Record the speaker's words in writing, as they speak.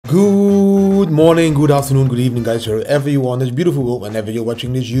Good morning, good afternoon, good evening, guys, wherever you are on this beautiful world, whenever you're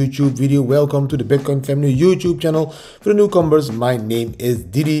watching this YouTube video. Welcome to the Bitcoin Family YouTube channel. For the newcomers, my name is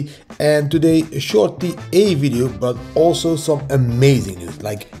Didi, and today a shortly a video, but also some amazing news,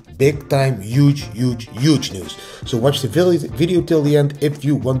 like big time, huge news. So watch the video till the end if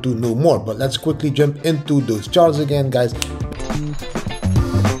you want to know more. But let's quickly jump into those charts again, guys.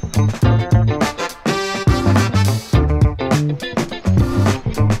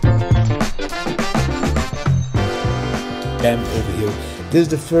 Bam over here. This is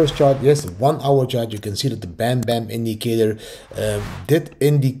the first chart. Yes, 1 hour chart. You can see that the bam indicator did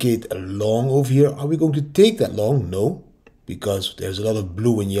indicate a long over here. Are we going to take that long? No, because there's a lot of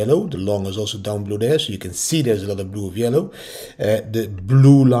blue and yellow. The long is also down below there, so you can see there's a lot of blue and yellow. The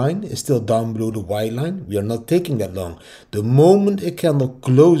blue line is still down below the white line. We are not taking that long. The moment a candle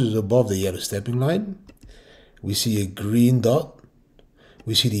closes above the yellow stepping line, we see a green dot.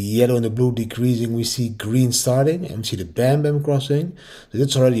 We see the yellow and the blue decreasing, we see green starting, and we see the bam crossing. So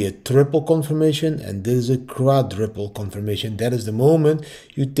that's already a triple confirmation, and this is a quadruple confirmation. That is the moment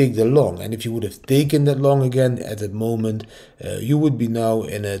you take the long. And if you would have taken that long again at that moment, you would be now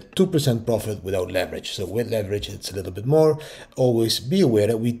in a 2% profit without leverage. So with leverage, it's a little bit more. Always be aware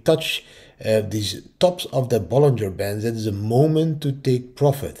that we touch these tops of the Bollinger Bands. That is a moment to take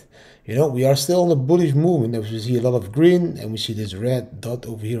profit. You know, we are still on a bullish movement. As we see a lot of green and we see this red dot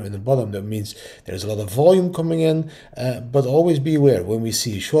over here in the bottom. That means there's a lot of volume coming in, but always be aware when we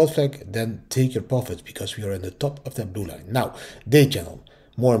see a short flag, then take your profits because we are in the top of that blue line. Now, day channel,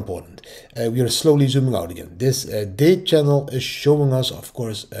 more important. We are slowly zooming out again. This day channel is showing us, of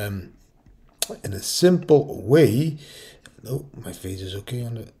course, in a simple way. No, my face is okay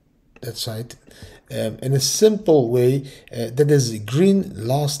on that side. In a simple way, that is green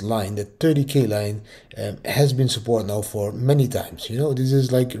last line, the 30k line, has been supported now for many times. You know, this is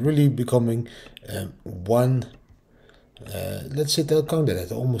like really becoming one, let's say I'll count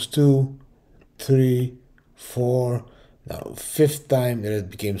that, almost 2, 3, 4, now 5th time that it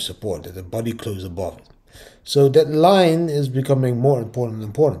became support, that the body closed above it. So that line is becoming more important and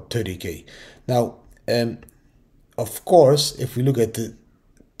important, 30k. Now, of course, if we look at the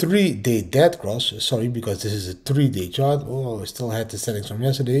 3-day dead cross, sorry, because this is a 3-day chart. Oh, I still had the settings from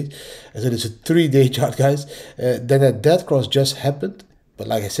yesterday. So it's a 3-day chart, guys. Then a dead cross just happened. But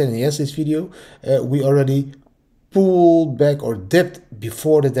like I said in yesterday's video, we already pulled back or dipped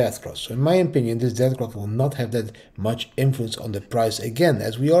before the death cross. So in my opinion, this death cross will not have that much influence on the price again,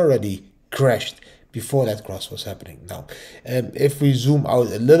 as we already crashed before that cross was happening. Now, if we zoom out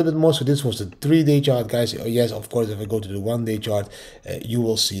a little bit more, so this was the 3-day chart, guys. Yes, of course, if I go to the 1-day chart, you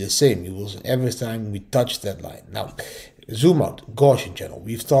will see the same. You will see every time we touch that line. Now, zoom out, Gaussian channel.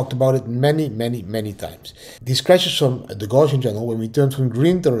 We've talked about it many times. These crashes from the Gaussian channel, when we turned from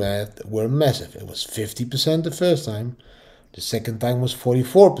green to red, were massive. It was 50% the first time. The second time was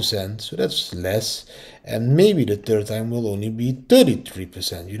 44%, so that's less. And maybe the third time will only be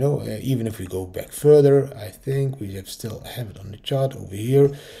 33%. You know, even if we go back further, I think we still have it on the chart over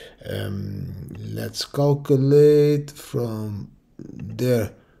here. Let's calculate from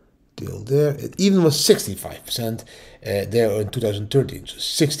there till there. It even was 65% there in 2013. So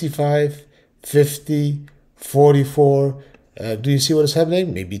 65, 50, 44. Do you see what is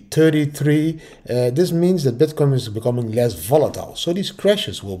happening? Maybe 33. This means that Bitcoin is becoming less volatile. So these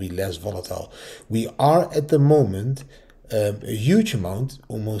crashes will be less volatile. We are at the moment a huge amount,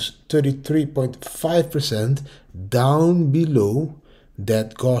 almost 33.5% down below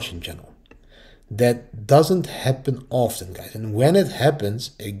that Gaussian channel. That doesn't happen often, guys. And when it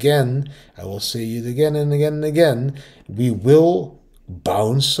happens, again, I will say it again and again and again, we will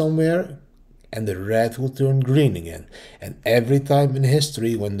bounce somewhere, and the red will turn green again. And every time in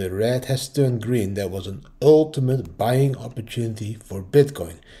history when the red has turned green, that was an ultimate buying opportunity for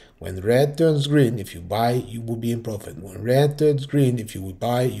Bitcoin. When red turns green, if you buy, you will be in profit. When red turns green, if you would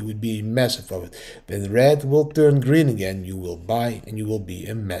buy, you would be in massive profit. When red will turn green again, you will buy and you will be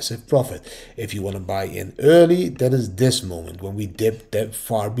in massive profit. If you want to buy in early, that is this moment when we dip that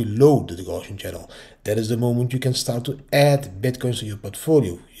far below the Gaussian channel. That is the moment you can start to add Bitcoins to your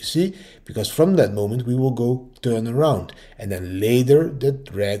portfolio. You see, because from that moment we will go turn around, and then later that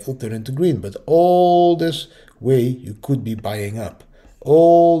red will turn into green. But all this way you could be buying up.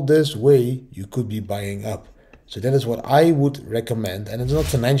 All this way you could be buying up. So that is what I would recommend, and it's not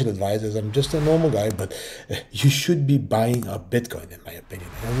financial advice, as I'm just a normal guy, but you should be buying up Bitcoin, in my opinion.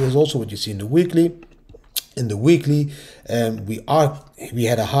 And that is also what you see in the weekly. In the weekly, we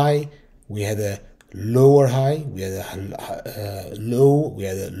had a high, we had a lower high, we had a low, we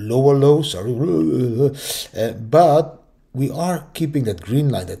had a lower low, sorry, but we are keeping that green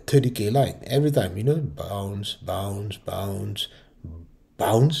line, that 30K line, every time, you know, bounce, bounce, bounce,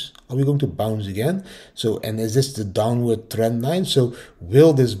 bounce. Are we going to bounce again? So, and is this the downward trend line? So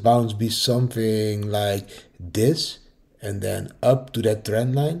will this bounce be something like this and then up to that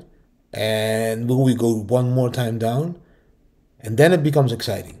trend line? And will we go one more time down? And then it becomes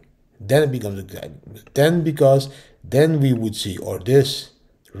exciting. Then it becomes exciting. Then because then we would see, or this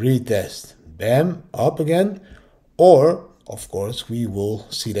retest, bam, up again. Or, of course, we will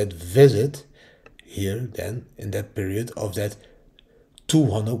see that visit here then in that period of that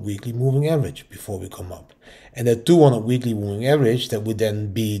 200 weekly moving average before we come up. And that 200 weekly moving average, that would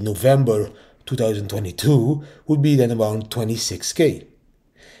then be November 2022, would be then around 26K.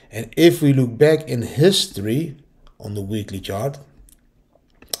 And if we look back in history on the weekly chart,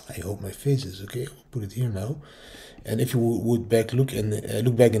 I hope my face is okay, I'll put it here now. And if you would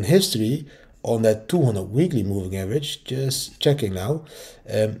look back in history on that 200 weekly moving average, just checking now,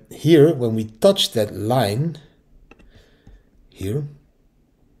 here when we touch that line here,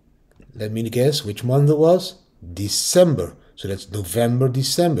 let me guess which month it was. December. So that's November,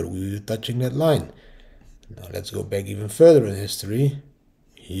 December. We were touching that line. Now let's go back even further in history.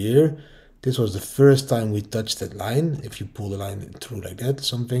 Here, this was the first time we touched that line. If you pull the line through like that,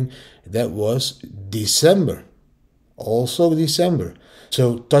 something, that was December. Also December.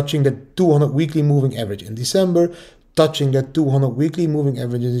 So touching that 200 weekly moving average in December, touching that 200 weekly moving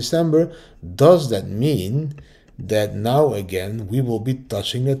average in December, does that mean that now again we will be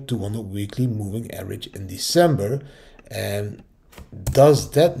touching that 200 weekly moving average in December? And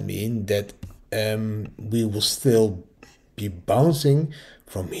does that mean that we will still be bouncing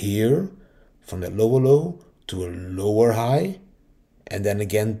from here, from that lower low to a lower high, and then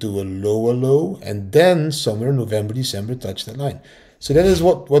again to a lower low, and then somewhere in November, December touch that line? So that is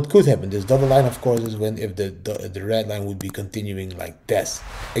what could happen. This double line, of course, is when if the red line would be continuing like this.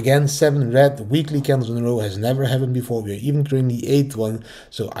 Again, 7 red weekly candles in a row has never happened before. We are even creating the 8th one.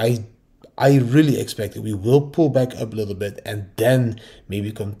 So I really expect that we will pull back up a little bit and then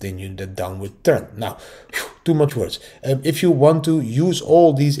maybe continue the downward trend. Now, too much words. If you want to use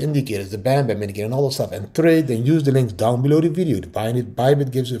all these indicators, the Bam Bam indicator and all the stuff, and trade, then use the links down below the video. The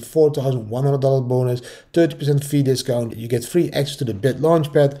Bybit gives you a $4,100 bonus, 30% fee discount. You get free access to the Bit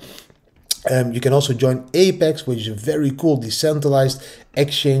Launchpad. You can also join Apex, which is a very cool decentralized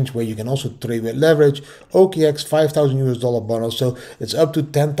exchange where you can also trade with leverage. OKX $5,000 bonus, so it's up to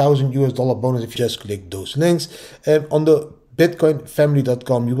 $10,000 bonus if you just click those links. On the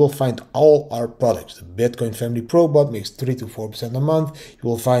bitcoinfamily.com you will find all our products. The Bitcoin Family Pro Bot makes 3 to 4% a month. You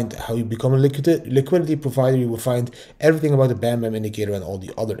will find how you become a liquidity provider. You will find everything about the Bam Bam indicator and all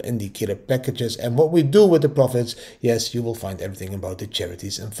the other indicator packages and what we do with the profits. Yes, you will find everything about the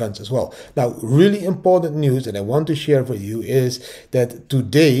charities and funds as well. Now, really important news that I want to share with you is that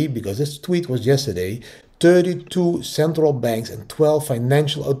today, because this tweet was yesterday, 32 central banks and 12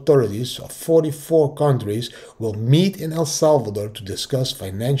 financial authorities of 44 countries will meet in El Salvador to discuss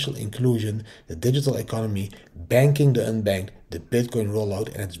financial inclusion, the digital economy, banking the unbanked, the Bitcoin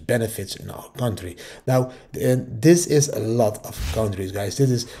rollout, and its benefits in our country. Now, this is a lot of countries, guys. This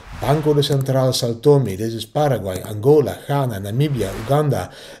is Banco de Central Sao Tome, this is Paraguay, Angola, Ghana, Namibia,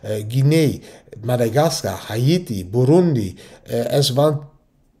 Uganda, Guinea, Madagascar, Haiti, Burundi, Eswatini,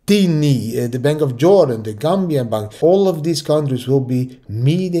 the Bank of Jordan, the Gambian Bank. All of these countries will be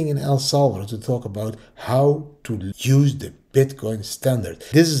meeting in El Salvador to talk about how to use the Bitcoin standard.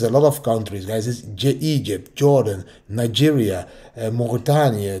 This is a lot of countries, guys. It's Egypt, Jordan, Nigeria,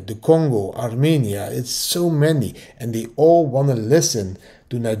 Mauritania, the Congo, Armenia. It's so many, and they all want to listen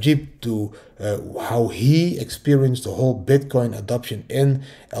to Najib, to how he experienced the whole Bitcoin adoption in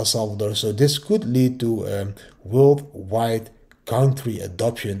El Salvador. So this could lead to worldwide country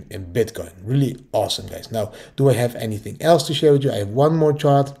adoption in Bitcoin. Really awesome, guys. Now, do I have anything else to share with you? I have one more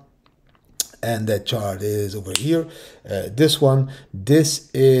chart, and that chart is over here. This one, this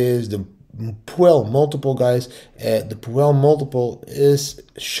is the Puel multiple, guys. The Puel multiple is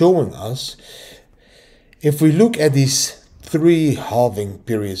showing us, if we look at these 3 halving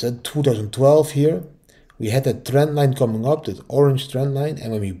periods, at 2012 here, we had that trend line coming up, that orange trend line,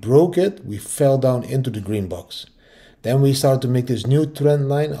 and when we broke it, we fell down into the green box. Then we started to make this new trend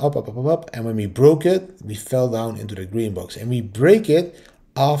line up, up, up, up, up, and when we broke it, we fell down into the green box. And we break it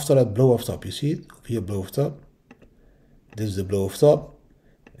after that blow off top. You see it? Over here, blow off top. This is the blow off top.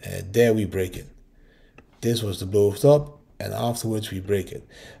 There we break it. This was the blow off top, and afterwards we break it.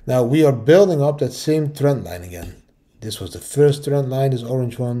 Now we are building up that same trend line again. This was the first trend line, this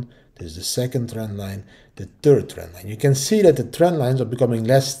orange one. This is the second trend line, the third trend line. You can see that the trend lines are becoming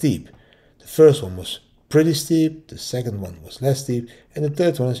less steep. The first one was pretty steep, the second one was less steep, and the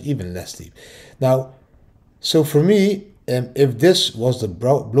third one is even less steep. Now, so for me, if this was the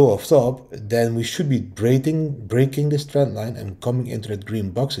blow off top, then we should be breaking this trend line and coming into that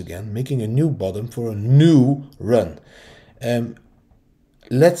green box again, making a new bottom for a new run.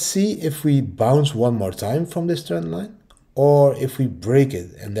 Let's see if we bounce one more time from this trend line, or if we break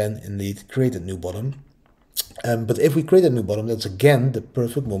it and then indeed create a new bottom. But if we create a new bottom, that's again the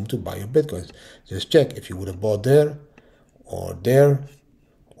perfect moment to buy your Bitcoins. Just check if you would have bought there, or there,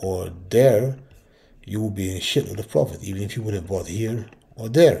 or there, you would be in a shitload of profit. Even if you would have bought here or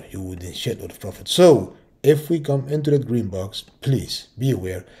there, you would be in a shitload of profit. So if we come into that green box, please be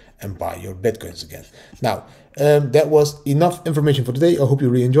aware and buy your Bitcoins again. Now, that was enough information for today. I hope you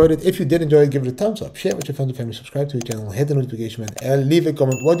really enjoyed it. If you did enjoy it, give it a thumbs up, share with your friends and family, subscribe to the channel, hit the notification bell, and leave a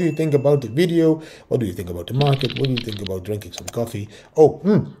comment. What do you think about the video? What do you think about the market? What do you think about drinking some coffee? Oh,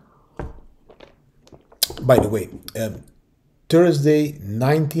 by the way, Thursday,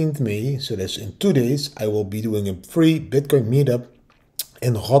 19th May, so that's in 2 days, I will be doing a free Bitcoin meetup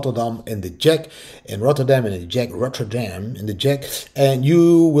in Rotterdam, in the Jack in Rotterdam, in the Jack Rotterdam, in the Jack, and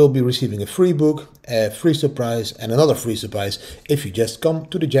you will be receiving a free book, a free surprise, and another free surprise if you just come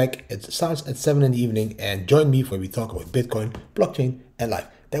to the Jack. It starts at 7 in the evening, and join me where we talk about Bitcoin, blockchain, and life.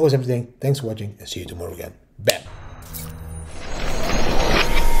 That was everything. Thanks for watching, and see you tomorrow again. Bam!